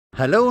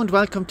Hello and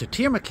welcome to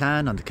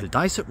Tiermaclane on the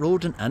Kildysett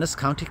Road in Ennis,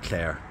 County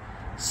Clare.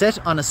 Set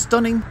on a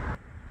stunning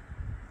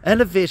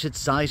elevated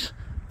site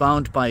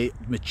bound by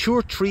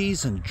mature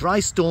trees and dry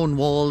stone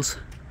walls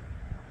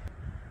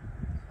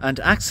and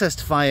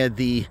accessed via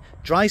the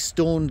dry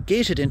stone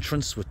gated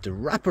entrance with the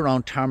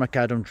wraparound tarmac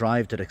Adam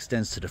drive that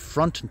extends to the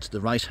front and to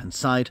the right hand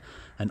side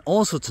and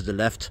also to the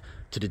left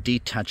to the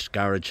detached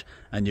garage,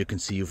 and you can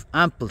see you've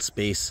ample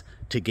space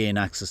to gain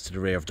access to the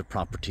rear of the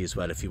property as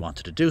well if you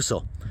wanted to do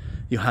so.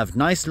 You have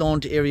nice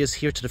lawned areas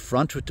here to the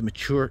front with the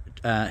mature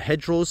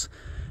hedgerows.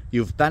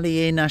 You have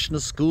Ballyea National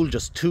School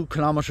just 2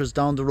 kilometres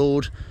down the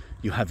road.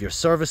 You have your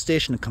service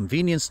station and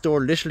convenience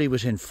store literally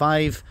within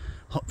 5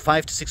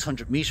 to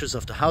 600 metres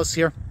of the house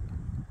here.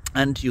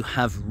 And you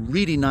have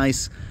really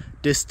nice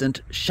distant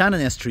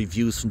Shannon estuary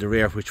views from the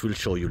rear, which we'll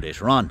show you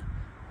later on.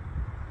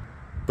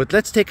 But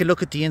let's take a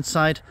look at the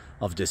inside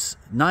of this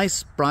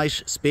nice,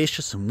 bright,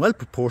 spacious and well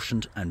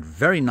proportioned and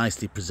very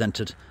nicely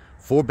presented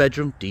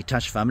 4-bedroom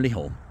detached family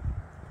home.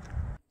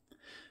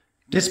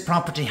 This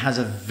property has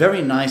a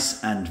very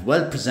nice and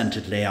well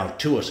presented layout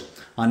to it.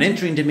 On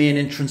entering the main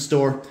entrance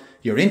door,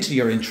 you're into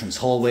your entrance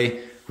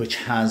hallway, which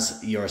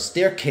has your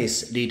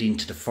staircase leading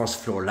to the first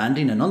floor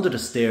landing, and under the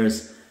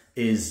stairs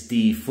is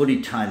the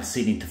fully tiled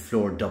ceiling to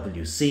floor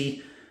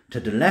WC.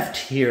 To the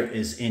left here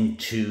is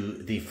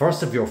into the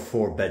first of your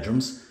 4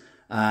 bedrooms,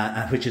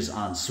 which is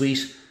en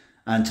suite,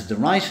 and to the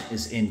right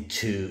is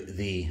into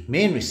the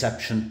main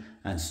reception,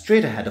 and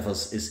straight ahead of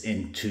us is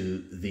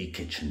into the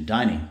kitchen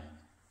dining.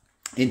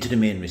 Into the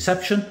main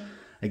reception,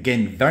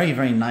 again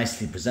very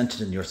nicely presented,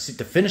 and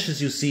the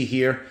finishes you see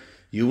here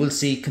you will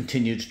see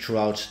continued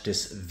throughout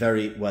this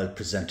very well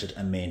presented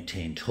and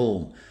maintained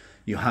home.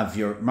 You have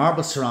your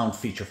marble surround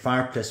feature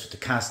fireplace with the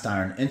cast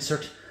iron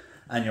insert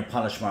and your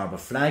polished marble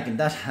flag, and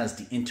that has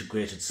the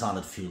integrated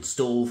solid fuel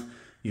stove.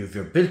 You have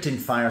your built-in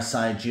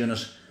fireside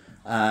unit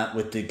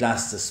with the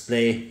glass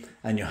display,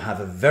 and you have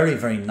a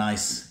very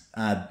nice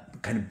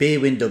kind of bay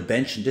window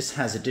bench, and this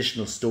has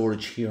additional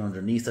storage here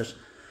underneath it.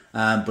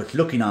 But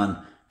looking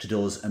on to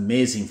those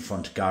amazing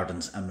front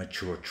gardens and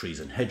mature trees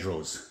and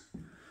hedgerows.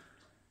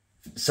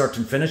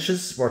 Certain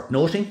finishes worth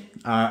noting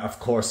are of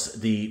course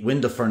the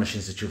window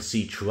furnishings that you'll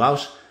see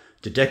throughout,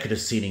 the decorative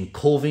ceiling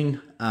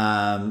coving,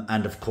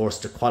 and of course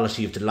the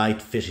quality of the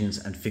light fittings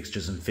and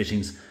fixtures and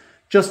fittings.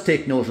 Just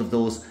take note of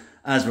those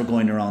as we're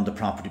going around the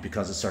property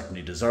because it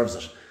certainly deserves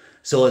it.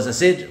 So as I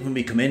said, when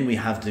we come in we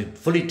have the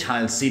fully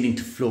tiled ceiling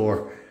to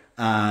floor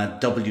ground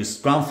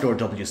floor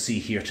WC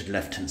here to the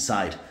left hand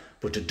side.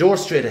 But the door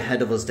straight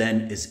ahead of us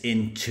then is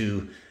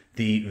into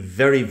the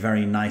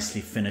very nicely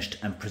finished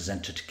and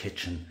presented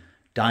kitchen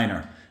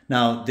diner.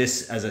 Now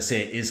this, as I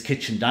say, is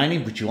kitchen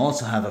dining, but you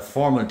also have a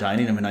formal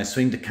dining, and when I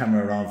swing the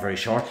camera around very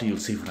shortly you'll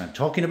see what I'm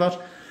talking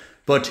about.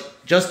 But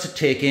just to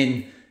take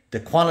in the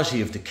quality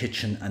of the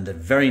kitchen and the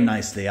very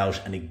nice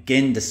layout, and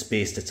again the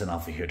space that's on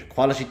offer here. The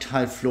quality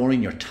tile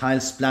flooring, your tile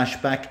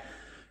splashback,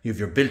 you have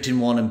your built-in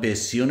wall and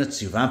base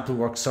units, you have ample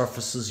work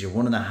surfaces, your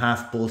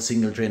 1.5 bowl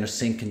single drainer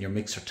sink and your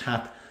mixer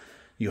tap.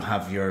 You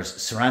have your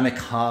ceramic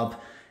hob,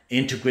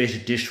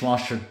 integrated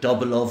dishwasher,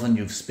 double oven.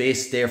 You have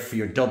space there for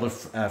your double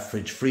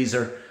fridge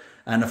freezer.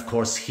 And of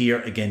course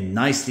here, again,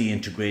 nicely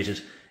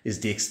integrated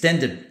is the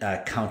extended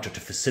counter to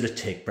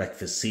facilitate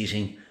breakfast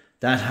seating.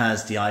 That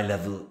has the eye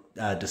level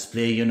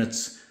display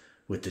units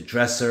with the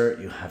dresser.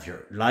 You have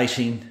your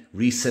lighting,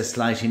 recessed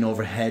lighting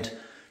overhead.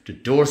 The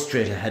door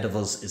straight ahead of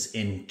us is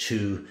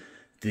into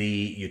the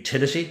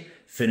utility,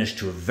 finished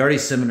to a very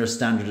similar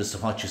standard as to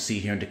what you see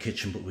here in the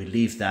kitchen, but we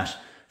leave that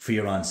for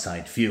your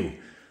on-site view.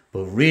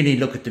 But really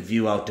look at the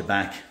view out the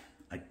back.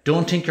 I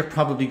don't think you're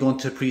probably going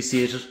to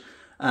appreciate it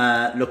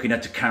looking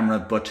at the camera,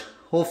 but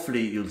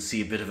hopefully you'll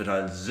see a bit of it.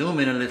 I'll zoom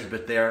in a little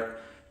bit there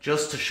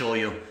just to show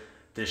you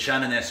the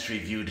Shannon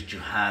estuary view that you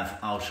have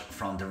out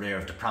from the rear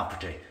of the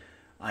property.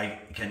 I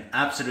can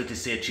absolutely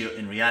say to you,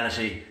 in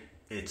reality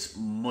it's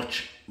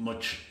much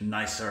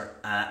nicer,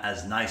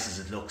 as nice as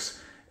it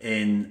looks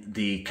in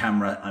the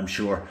camera I'm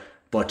sure,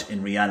 but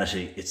in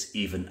reality it's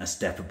even a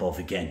step above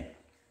again.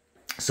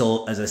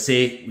 So as I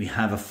say, we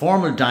have a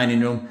formal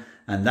dining room,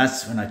 and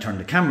that's when I turn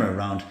the camera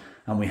around,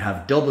 and we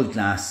have double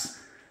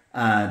glass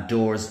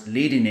doors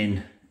leading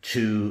in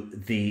to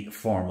the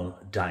formal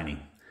dining.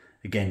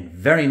 Again,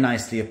 very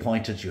nicely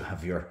appointed. You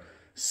have your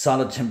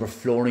solid timber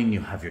flooring,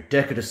 you have your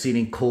decorative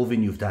ceiling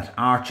coving, you have that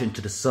arch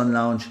into the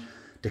sun-louge,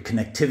 the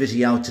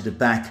connectivity out to the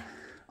back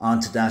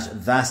onto that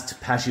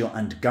vast patio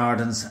and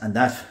gardens, and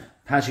that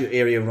patio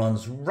area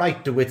runs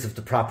right the width of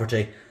the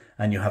property,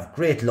 and you have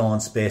great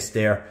lawn space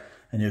there.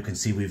 And you can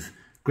see we've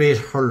great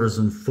hurlers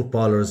and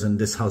footballers in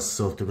this house,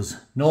 so there was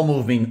no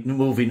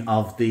moving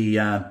of the,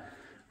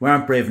 we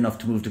aren't brave enough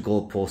to move the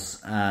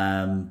goalposts,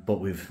 but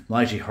we've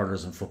mighty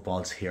hurlers and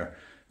footballs here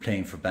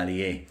playing for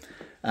Ballyea.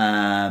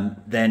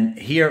 Then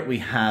here we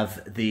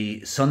have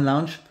the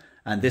sun-louge,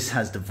 and this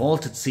has the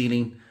vaulted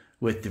ceiling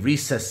with the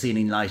recessed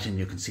ceiling light, and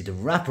you can see the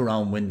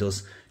wraparound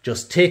windows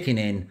just taking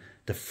in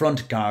the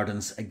front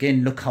gardens.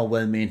 Again, look how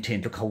well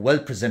maintained, look how well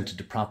presented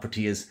the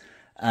property is,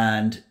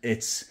 and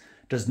it's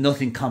there's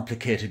nothing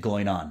complicated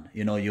going on.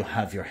 You know, you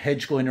have your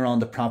hedge going around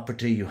the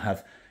property, you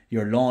have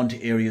your lawned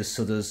areas,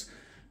 so there's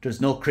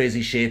no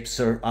crazy shapes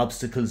or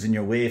obstacles in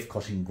your way of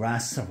cutting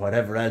grass or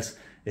whatever else.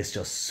 It's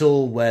just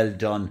so well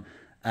done,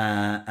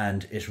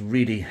 and it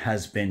really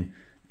has been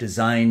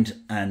designed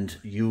and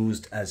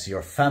used as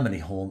your family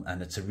home,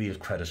 and it's a real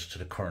credit to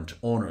the current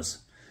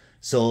owners.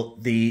 So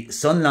the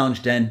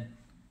sun-louge then,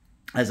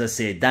 as I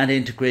say, that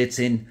integrates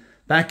in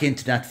back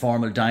into that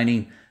formal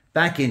dining,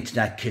 back into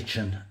that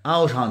kitchen,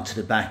 out onto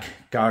the back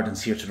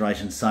gardens here to the right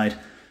hand side.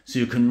 So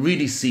you can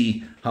really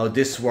see how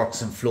this works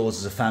and flows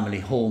as a family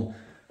home.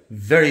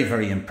 Very,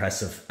 very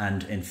impressive,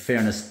 and in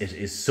fairness, it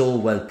is so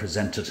well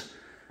presented.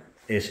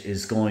 It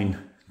is going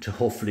to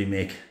hopefully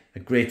make a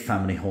great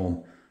family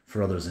home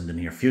for others in the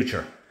near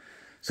future.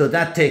 So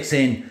that takes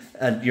in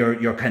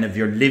your kind of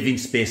your living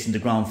space in the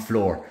ground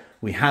floor.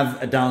 We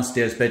have a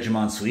downstairs bedroom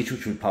ensuite,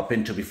 which we'll pop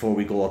into before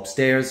we go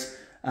upstairs.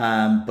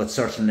 But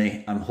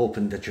certainly I'm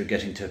hoping that you're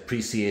getting to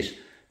appreciate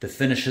the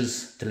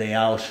finishes, the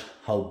layout,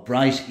 how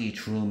bright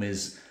each room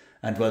is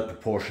and well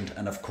proportioned.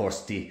 And of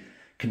course the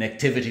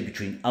connectivity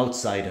between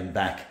outside and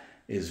back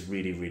is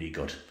really, really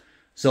good.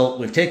 So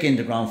we'll take in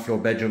the ground floor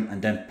bedroom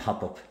and then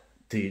pop up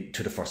to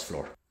the first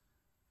floor.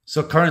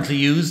 So currently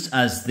used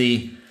as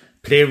the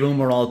playroom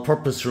or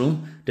all-purpose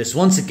room. This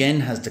once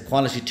again has the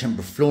quality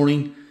timber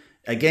flooring.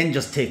 Again,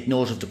 just take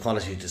note of the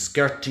quality of the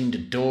skirting, the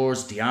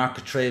doors, the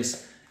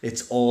architraves.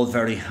 It's all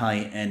very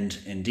high-end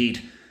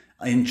indeed.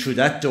 In through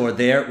that door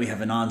there, we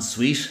have an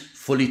ensuite,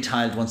 fully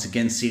tiled once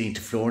again, ceiling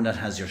to floor, and that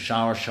has your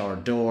shower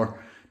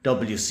door,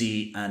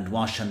 WC and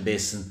wash and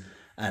basin,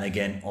 and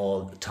again,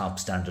 all top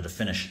standard of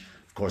finish.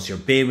 Of course, your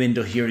bay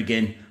window here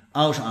again,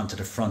 out onto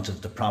the front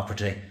of the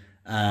property,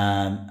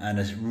 and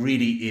it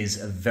really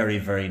is a very,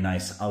 very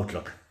nice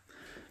outlook.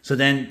 So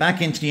then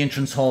back into the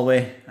entrance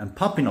hallway and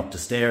popping up the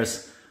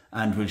stairs,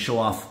 and we'll show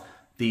off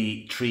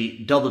the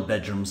 3 double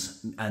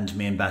bedrooms and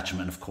main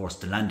bathroom, and of course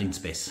the landing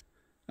space.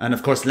 And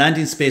of course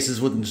landing spaces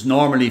wouldn't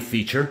normally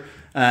feature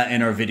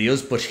in our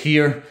videos, but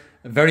here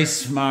a very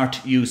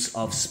smart use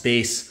of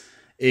space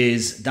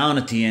is down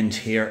at the end.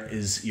 Here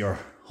is your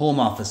home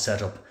office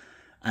setup,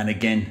 and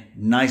again,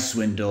 nice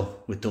window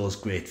with those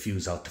great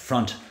views out the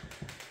front.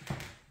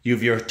 You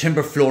have your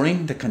timber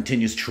flooring that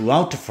continues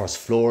throughout the first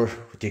floor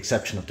with the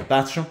exception of the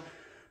bathroom.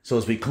 So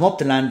as we come up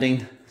the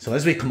landing,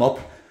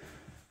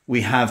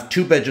 we have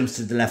 2 bedrooms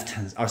to the left,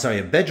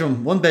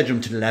 one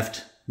bedroom to the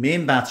left,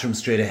 main bathroom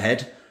straight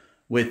ahead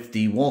with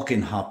the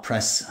walk-in hot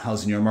press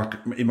housing your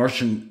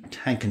immersion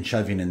tank and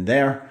shelving in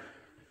there.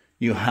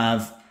 You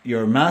have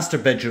your master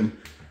bedroom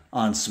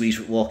ensuite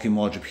with walk-in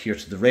wardrobe here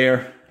to the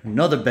rear,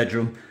 another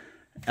bedroom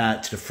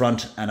to the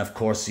front, and of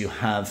course you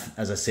have,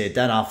 as I said,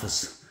 that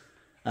office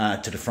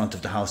to the front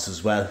of the house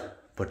as well.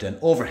 But then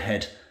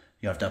overhead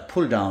you have that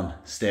pull-down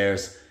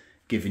stairs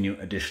giving you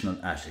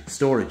additional attic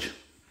storage.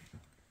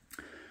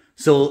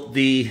 So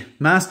the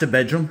master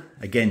bedroom,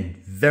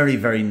 again, very,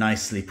 very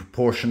nicely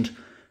proportioned.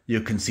 You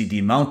can see the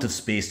amount of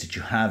space that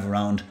you have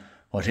around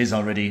what is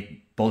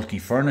already bulky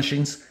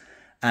furnishings,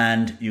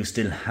 and you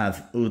still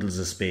have oodles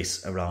of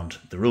space around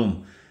the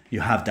room. You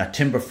have that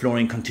timber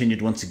flooring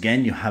continued once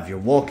again. You have your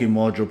walk-in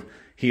wardrobe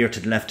here to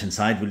the left-hand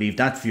side. We'll leave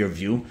that for your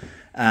view,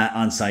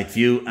 on-site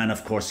view. And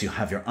of course, you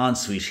have your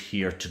ensuite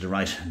here to the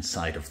right-hand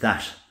side of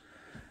that.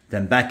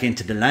 Then back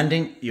into the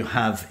landing, you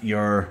have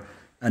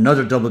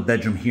another double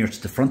bedroom here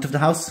to the front of the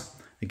house.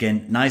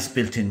 Again, nice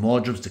built-in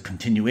wardrobes, the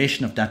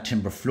continuation of that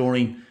timber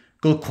flooring,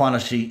 good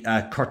quality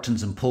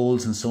curtains and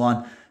poles and so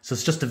on. So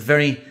it's just a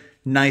very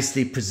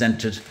nicely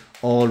presented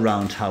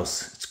all-round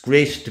house. It's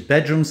great. The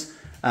bedrooms,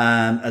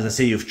 as I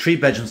say, you have 3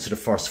 bedrooms to the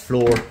first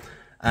floor,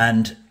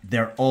 and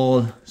they're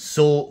all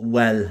so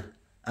well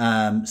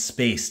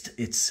spaced.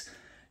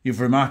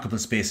 You've remarkable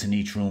space in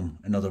each room.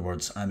 In other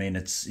words, I mean,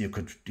 if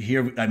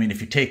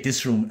you take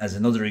this room as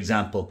another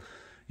example,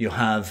 you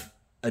have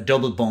a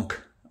double bunk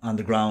on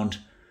the ground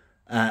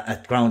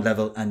at ground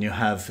level, and you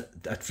have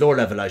at floor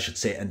level, I should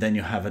say, and then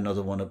you have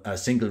another one, a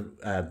single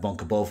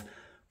bunk above.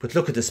 But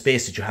look at the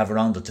space that you have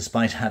around it,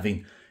 despite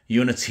having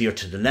units here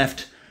to the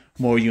left,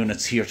 more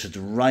units here to the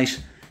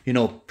right, you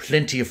know,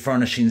 plenty of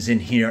furnishings in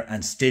here,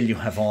 and still you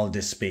have all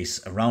this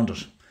space around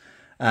it.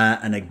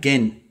 And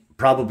again,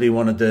 probably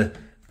one of the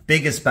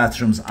biggest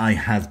bathrooms I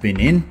have been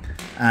in,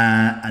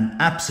 and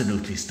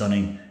absolutely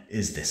stunning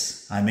is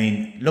this. I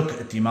mean, look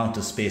at the amount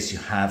of space you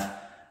have,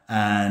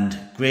 and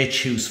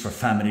great use for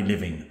family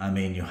living. I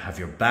mean, you have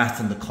your bath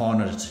in the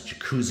corner. It's a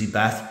jacuzzi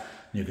bath.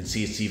 You can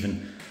see it's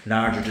even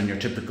larger than your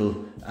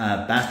typical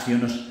bath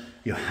unit.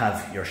 You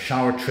have your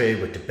shower tray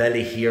with the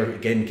belly here,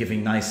 again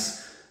giving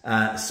nice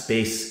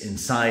space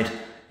inside.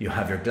 You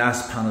have your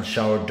glass panel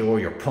shower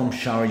door, your pump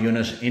shower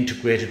unit,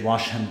 integrated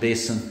wash hand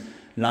basin,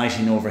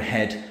 lighting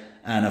overhead,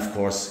 and of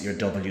course your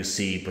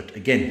WC. But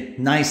again,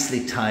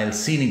 nicely tiled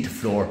ceiling to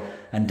floor,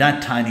 and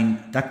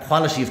that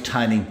quality of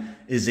tiling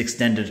is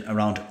extended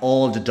around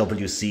all the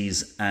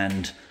WCs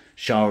and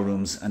shower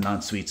rooms and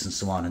en-suites and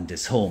so on in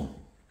this home.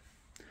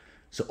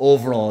 So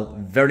overall,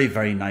 very,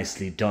 very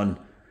nicely done.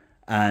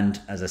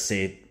 And as I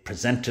say,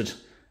 presented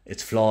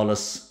It's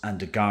flawless and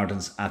the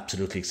garden's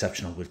absolutely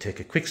exceptional. We'll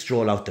take a quick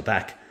stroll out the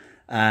back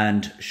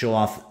and show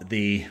off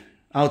the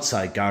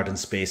outside garden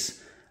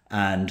space,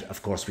 and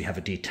of course we have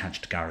a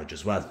detached garage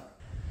as well.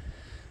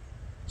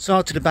 So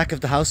out to the back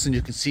of the house, and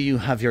you can see you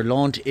have your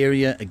lawn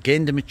area,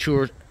 again the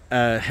mature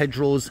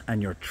hedgerows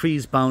and your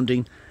trees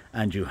bounding,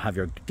 and you have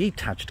your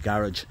detached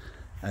garage,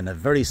 and a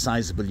very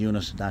sizable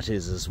unit that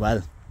is as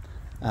well.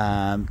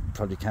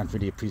 Probably can't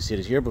really appreciate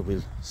it here, but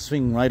we'll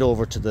swing right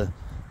over to the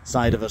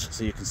side of it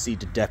so you can see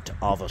the depth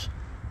of it.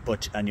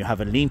 And you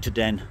have a lean-to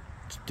then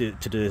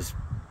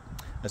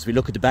as we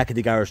look at the back of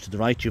the garage to the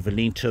right, you have a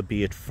lean-to,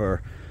 be it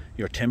for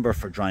your timber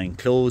for drying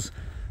clothes,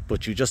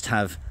 but you just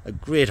have a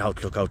great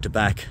outlook out the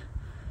back.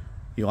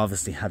 You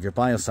obviously have your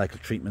biocycle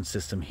treatment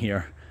system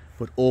here,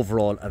 but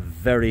overall a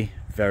very,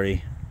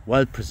 very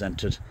well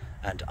presented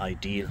and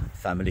ideal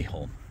family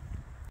home.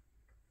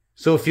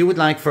 So if you would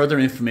like further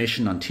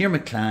information on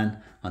Tiermaclane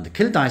on the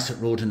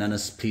Kildysett Road in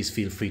Ennis, please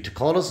feel free to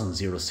call us on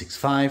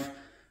 065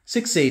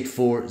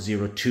 684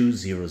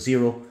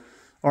 0200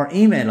 or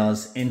email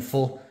us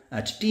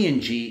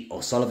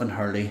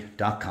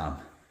info@dngosullivanhurley.com.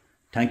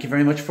 Thank you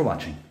very much for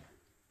watching.